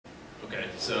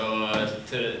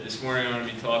This morning I'm going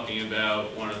to be talking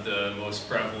about one of the most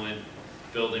prevalent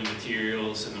building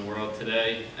materials in the world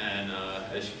today, and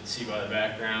as you can see by the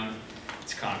background,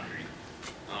 it's concrete.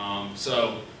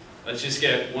 So let's just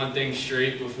get one thing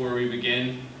straight before we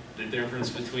begin: the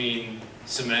difference between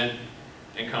cement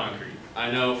and concrete. I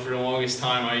know for the longest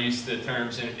time I used the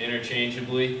terms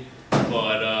interchangeably,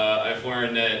 but I've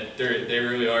learned that they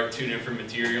really are two different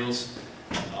materials.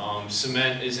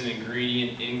 Cement is an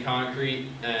ingredient in concrete,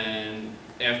 and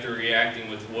after reacting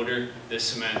with water, this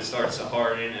cement starts to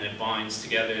harden and it binds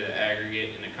together the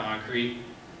aggregate and the concrete,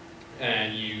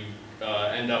 and you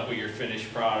end up with your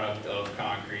finished product of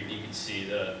concrete. You can see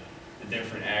the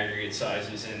different aggregate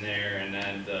sizes in there, and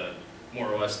then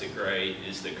more or less the gray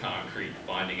is the concrete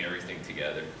binding everything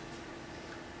together.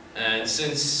 And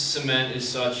since cement is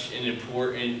such an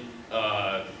important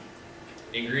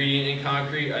ingredient in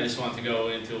concrete, I just want to go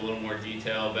into a little more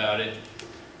detail about it.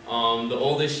 The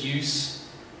oldest use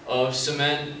of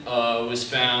cement was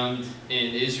found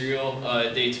in Israel.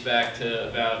 It dates back to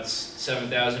about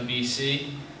 7000 BC,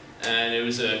 and it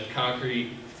was a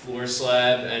concrete floor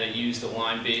slab, and it used a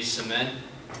lime-based cement.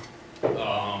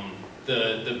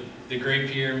 The Great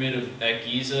Pyramid at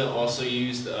Giza also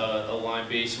used a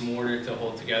lime-based mortar to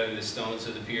hold together the stones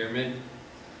of the pyramid.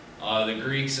 The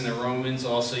Greeks and the Romans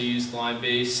also used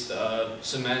lime-based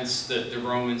cements. The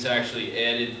Romans actually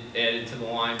added to the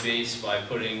lime base by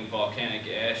putting volcanic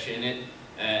ash in it,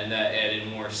 and that added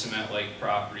more cement-like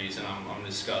properties, and I'm going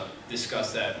to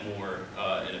discuss that more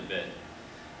in a bit.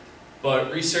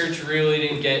 But research really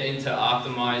didn't get into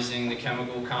optimizing the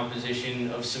chemical composition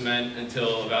of cement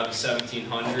until about the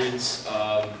 1700s.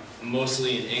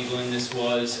 Mostly in England this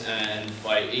was, and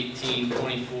by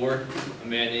 1824, a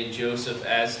man named Joseph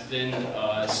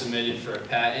Aspdin submitted for a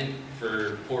patent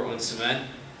for Portland cement,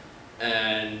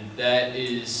 and that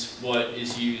is what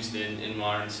is used in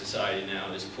modern society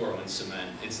now, is Portland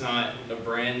cement. It's not a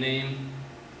brand name,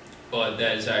 but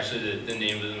that is actually the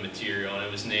name of the material, and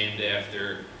it was named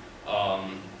after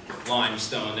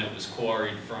limestone that was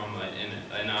quarried from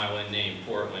an island named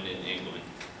Portland in England.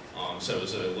 So it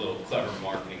was a little clever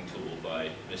marketing tool by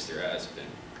Mr. Aspdin.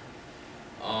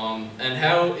 And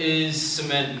how is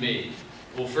cement made?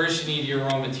 Well, first you need your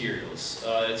raw materials.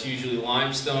 It's usually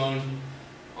limestone,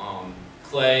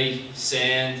 clay,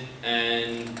 sand,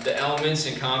 and the elements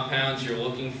and compounds you're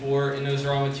looking for in those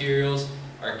raw materials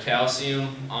are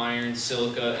calcium, iron,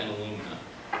 silica, and alumina.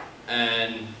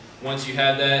 And once you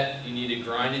have that, you need to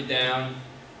grind it down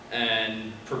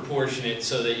and proportion it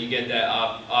so that you get that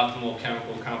optimal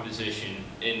chemical composition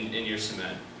in your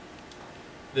cement.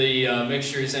 The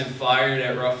mixture is then fired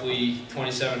at roughly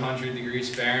 2700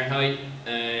 degrees Fahrenheit,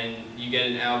 and you get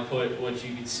an output. What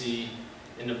you can see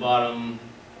in the bottom,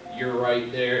 your right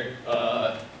there,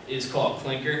 is called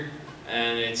clinker,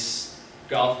 and it's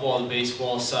golf ball to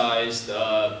baseball sized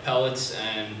pellets,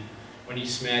 and when you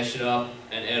smash it up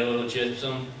and add a little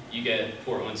gypsum, you get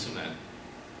Portland cement.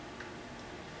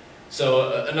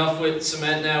 So enough with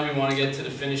cement now. We want to get to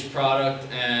the finished product,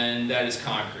 and that is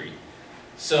concrete.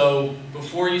 So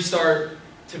before you start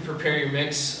to prepare your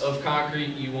mix of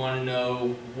concrete, you want to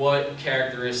know what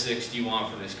characteristics do you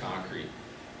want from this concrete.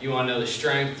 You want to know the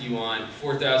strength. You want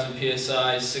 4,000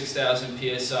 psi,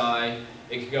 6,000 psi.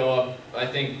 It could go up, I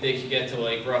think they could get to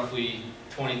like roughly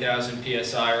 20,000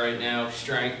 psi right now,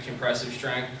 strength, compressive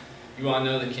strength. You want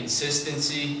to know the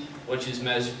consistency, which is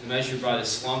measured by the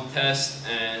slump test,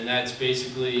 and that's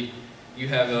basically you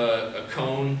have a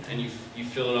cone and you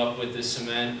fill it up with the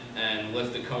cement and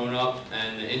lift the cone up,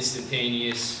 and the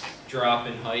instantaneous drop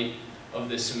in height of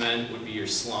the cement would be your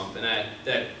slump, and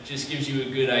that just gives you a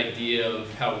good idea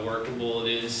of how workable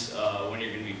it is when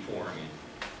you're going to be pouring it.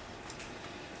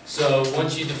 So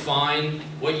once you define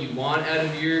what you want out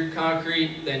of your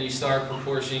concrete, then you start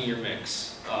proportioning your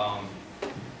mix.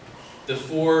 The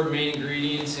four main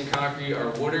ingredients in concrete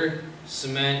are water,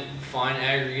 cement, fine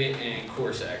aggregate, and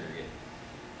coarse aggregate.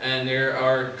 And there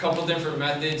are a couple different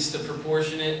methods to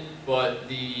proportion it, but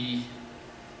it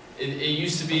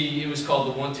used to be, it was called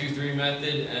the 1-2-3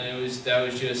 method, and that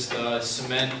was just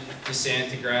cement to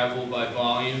sand to gravel by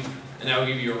volume, and that would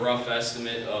give you a rough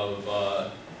estimate of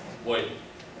what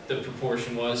the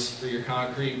proportion was for your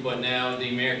concrete. But now the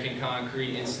American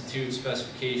Concrete Institute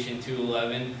Specification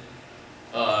 211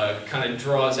 kind of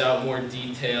draws out more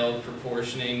detailed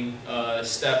proportioning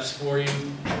steps for you,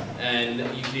 and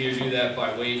you can either do that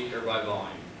by weight or by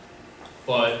volume.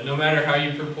 But no matter how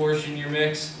you proportion your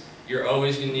mix, you're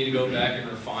always going to need to go back and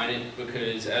refine it,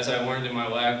 because as I learned in my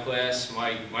lab class,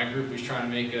 my group was trying to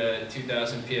make a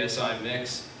 2000 psi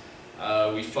mix.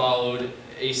 We followed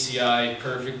ACI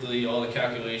perfectly, all the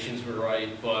calculations were right,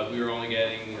 but we were only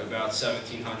getting about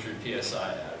 1,700 PSI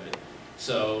out of it.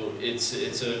 So it's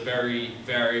a very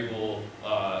variable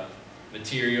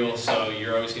material, so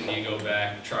you're always going to need to go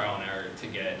back, trial and error to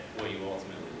get what you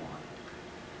ultimately want.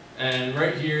 And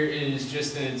right here is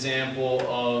just an example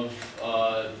of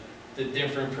the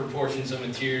different proportions of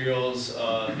materials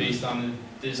based on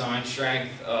the design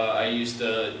strength. I used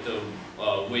the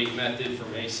weight method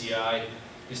from ACI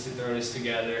just to throw this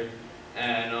together.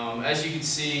 And as you can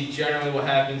see, generally what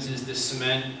happens is the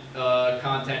cement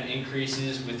content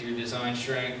increases with your design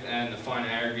strength, and the fine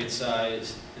aggregate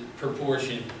size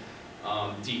proportion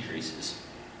decreases.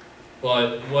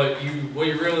 But what you're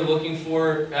really looking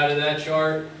for out of that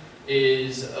chart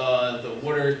is the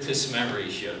water to cement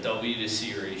ratio, W to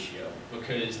C ratio,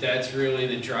 because that's really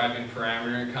the driving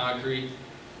parameter in concrete.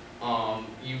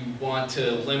 You want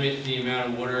to limit the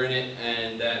amount of water in it,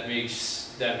 and that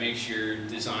makes your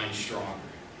design stronger.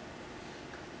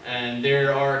 And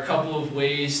there are a couple of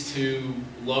ways to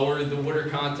lower the water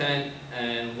content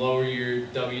and lower your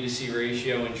W to C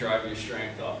ratio and drive your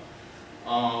strength up.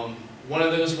 One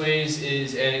of those ways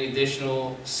is adding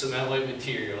additional cement-like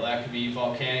material. That could be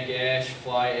volcanic ash,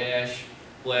 fly ash,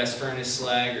 blast furnace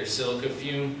slag, or silica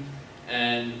fume.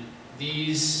 And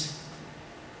these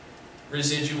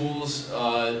residuals,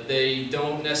 they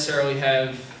don't necessarily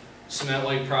have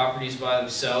cement-like properties by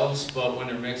themselves, but when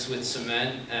they're mixed with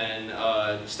cement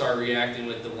and start reacting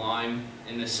with the lime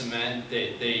in the cement,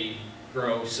 they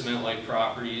grow cement-like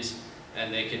properties,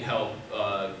 and they can help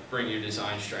bring your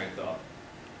design strength up.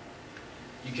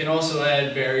 You can also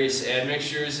add various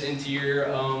admixtures into your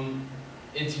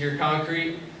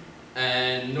concrete,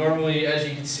 and normally, as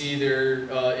you can see, they're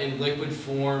in liquid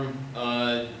form.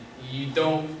 You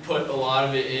don't put a lot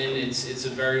of it in. It's a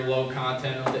very low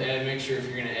content of the admixture if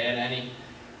you're going to add any.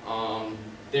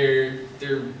 They're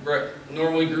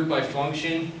normally grouped by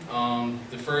function.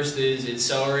 The first is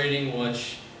accelerating,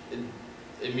 which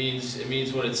it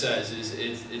means what it says.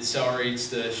 It accelerates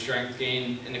the strength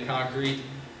gain in the concrete.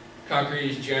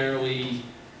 Concrete is generally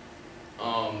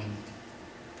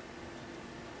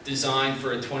designed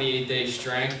for a 28-day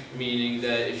strength, meaning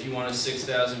that if you want a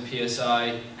 6,000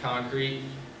 PSI concrete,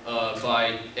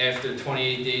 after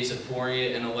 28 days of pouring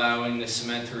it and allowing the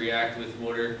cement to react with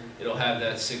water, it'll have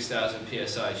that 6,000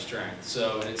 PSI strength.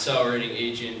 So an accelerating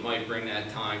agent might bring that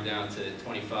time down to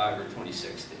 25 or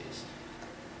 26 days.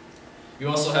 You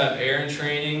also have air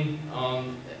entraining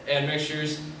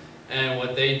admixtures, and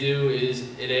what they do is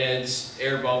it adds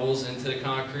air bubbles into the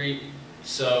concrete.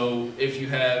 So if you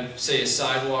have, say, a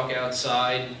sidewalk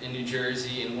outside in New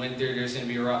Jersey in winter, there's going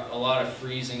to be a lot of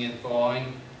freezing and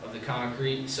thawing of the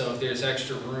concrete. So if there's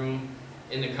extra room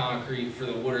in the concrete for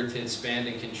the water to expand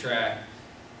and contract,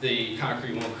 the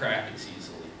concrete won't crack as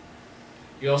easily.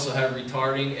 You also have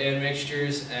retarding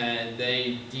admixtures, and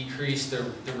they decrease the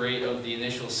rate of the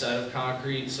initial set of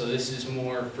concrete. So this is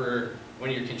more for when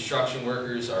your construction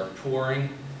workers are pouring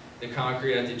the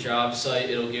concrete at the job site.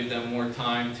 It'll give them more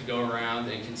time to go around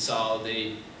and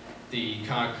consolidate the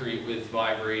concrete with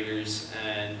vibrators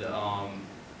and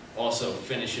also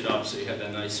finish it up so you have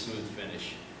that nice smooth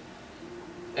finish.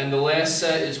 And the last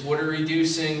set is water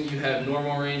reducing. You have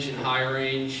normal range and high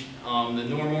range. The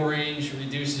normal range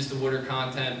reduces the water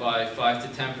content by 5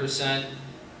 to 10%,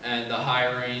 and the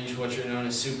high range, which are known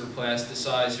as super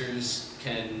plasticizers,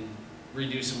 can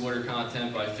reduce the water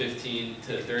content by 15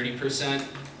 to 30%.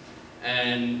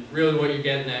 And really what you're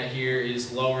getting at here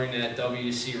is lowering that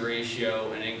W-C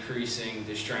ratio and increasing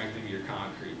the strength of your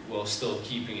concrete while still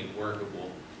keeping it workable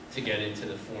to get into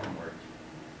the formwork.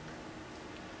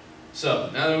 So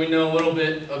now that we know a little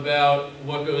bit about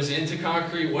what goes into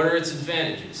concrete, what are its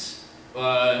advantages?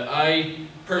 I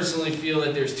personally feel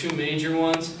that there's two major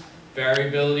ones: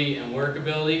 variability and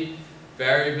workability.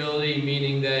 Variability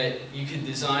meaning that you can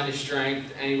design a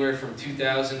strength anywhere from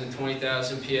 2,000 to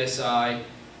 20,000 PSI.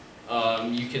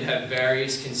 You could have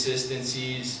various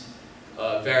consistencies,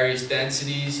 various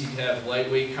densities. You could have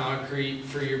lightweight concrete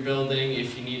for your building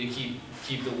if you need to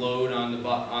keep the load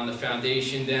on the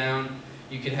foundation down.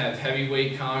 You could have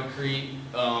heavyweight concrete,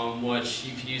 which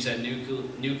you could use at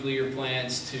nuclear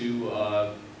plants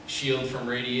to shield from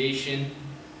radiation.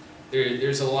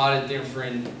 There's a lot of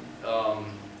different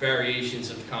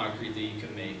variations of concrete that you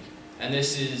can make. And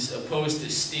this is opposed to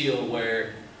steel,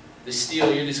 where the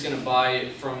steel, you're just going to buy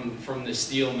it from the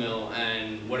steel mill,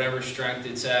 and whatever strength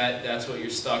it's at, that's what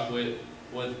you're stuck with.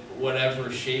 With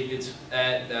whatever shape it's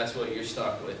at, that's what you're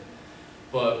stuck with.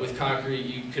 But with concrete,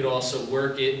 you could also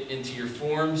work it into your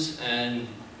forms, and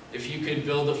if you could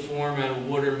build a form out of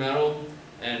wood or metal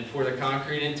and pour the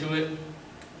concrete into it,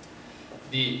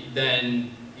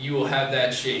 then you will have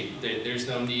that shape. There's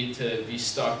no need to be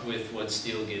stuck with what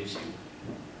steel gives you.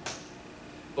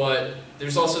 But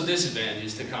there's also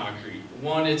disadvantages to concrete.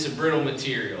 One, it's a brittle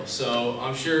material. So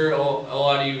I'm sure a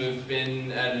lot of you have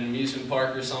been at an amusement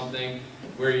park or something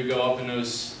where you go up in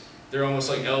those, they're almost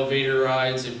like elevator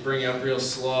rides. They bring you up real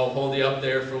slow, hold you up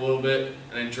there for a little bit,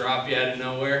 and then drop you out of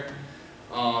nowhere.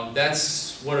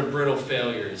 That's what a brittle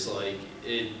failure is like.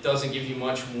 It doesn't give you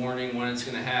much warning when it's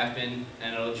going to happen,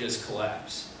 and it'll just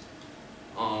collapse.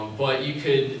 But you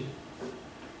could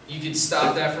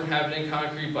stop that from happening in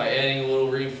concrete by adding a little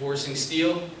reinforcing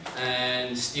steel.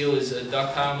 And steel is a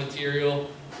ductile material,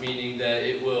 meaning that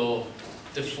it will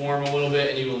deform a little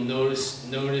bit, and you will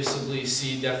noticeably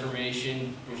see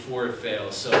deformation before it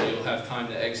fails. So you'll have time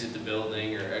to exit the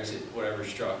building or exit whatever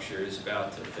structure is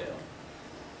about to fail.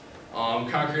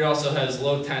 Concrete also has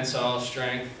low tensile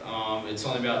strength. It's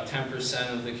only about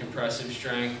 10% of the compressive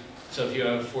strength. So if you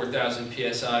have 4,000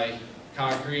 psi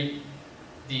concrete,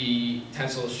 the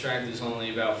tensile strength is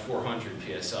only about 400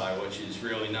 psi, which is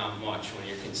really not much when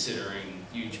you're considering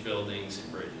huge buildings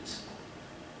and bridges.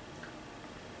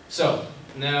 So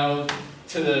now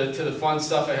to the fun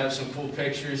stuff. I have some cool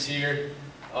pictures here.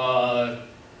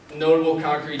 Notable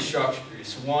concrete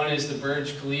structures. One is the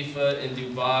Burj Khalifa in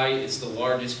Dubai. It's the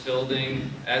largest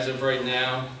building as of right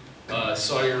now.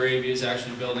 Saudi Arabia is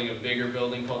actually building a bigger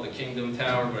building called the Kingdom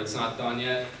Tower, but it's not done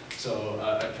yet, so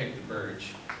I picked the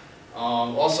Burj.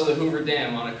 Also the Hoover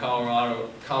Dam on the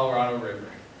Colorado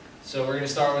River. So we're going to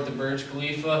start with the Burj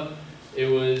Khalifa. It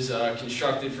was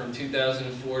constructed from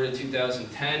 2004 to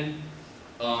 2010.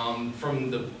 From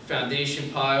the foundation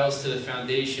piles to the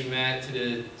foundation mat to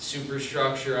the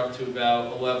superstructure up to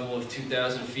about a level of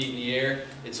 2,000 feet in the air,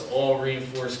 it's all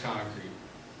reinforced concrete.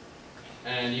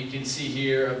 And you can see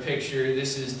here a picture.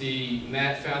 This is the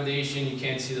mat foundation. You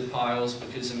can't see the piles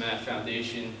because the mat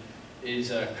foundation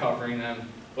is covering them.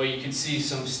 But you can see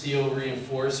some steel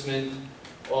reinforcement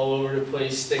all over the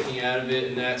place sticking out of it,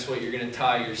 and that's what you're going to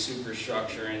tie your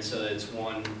superstructure in so that it's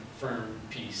one firm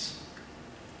piece.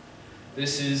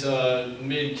 This is a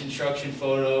mid-construction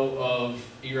photo of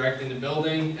erecting the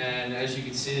building, and as you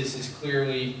can see, this is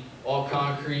clearly all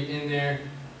concrete in there.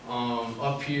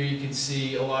 Up here you can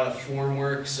see a lot of form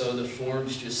work, so the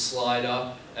forms just slide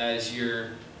up as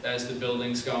the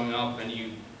building's going up, and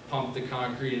you pump the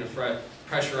concrete in a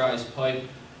pressurized pipe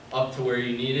up to where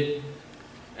you need it.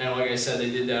 And like I said, they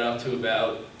did that up to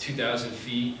about 2,000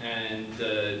 feet, and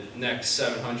the next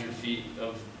 700 feet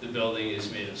of the building is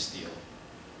made of steel.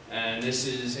 And this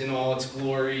is in all its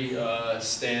glory,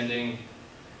 standing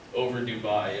over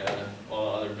Dubai.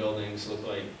 All other buildings look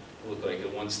like a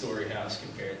one-story house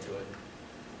compared to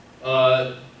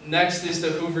it. Next is the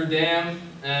Hoover Dam,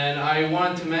 and I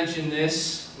wanted to mention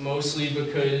this mostly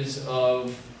because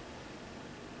of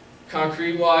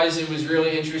concrete-wise. It was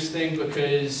really interesting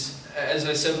because, as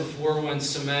I said before, when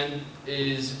cement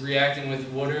is reacting with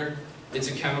water, it's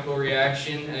a chemical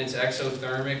reaction and it's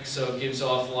exothermic, so it gives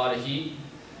off a lot of heat.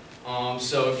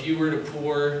 So if you were to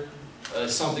pour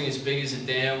something as big as a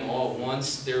dam all at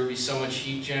once, there would be so much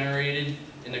heat generated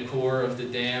in the core of the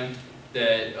dam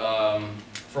that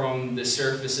from the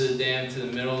surface of the dam to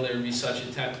the middle, there would be such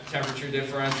a temperature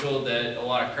differential that a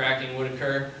lot of cracking would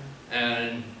occur,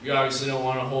 and you obviously don't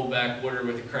want to hold back water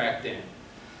with a cracked dam.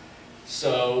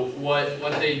 So what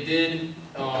they did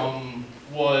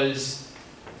was,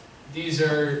 these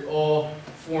are all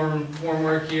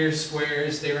formwork here,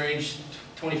 squares. They range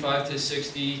 25 to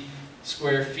 60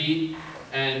 square feet,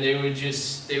 and they would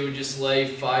just lay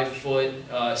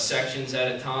 5-foot sections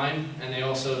at a time, and they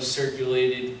also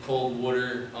circulated cold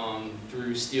water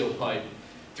through steel pipe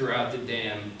throughout the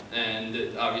dam,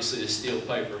 and obviously the steel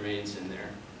pipe remains in there.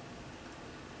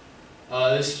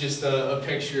 This is just a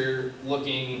picture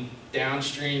looking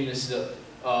downstream. This is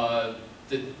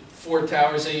the 4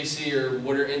 towers that you see are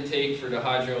water intake for the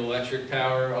hydroelectric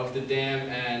power of the dam,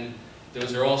 and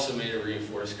those are also made of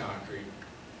reinforced concrete.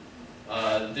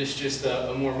 This is just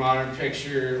a more modern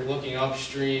picture looking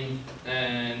upstream,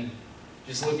 and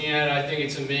just looking at it, I think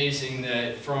it's amazing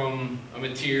that from a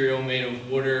material made of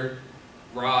water,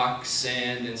 rock,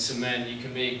 sand, and cement, you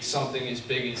can make something as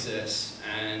big as this.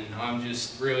 And I'm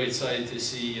just really excited to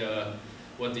see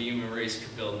what the human race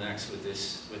could build next with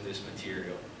this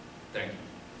material. Thank you.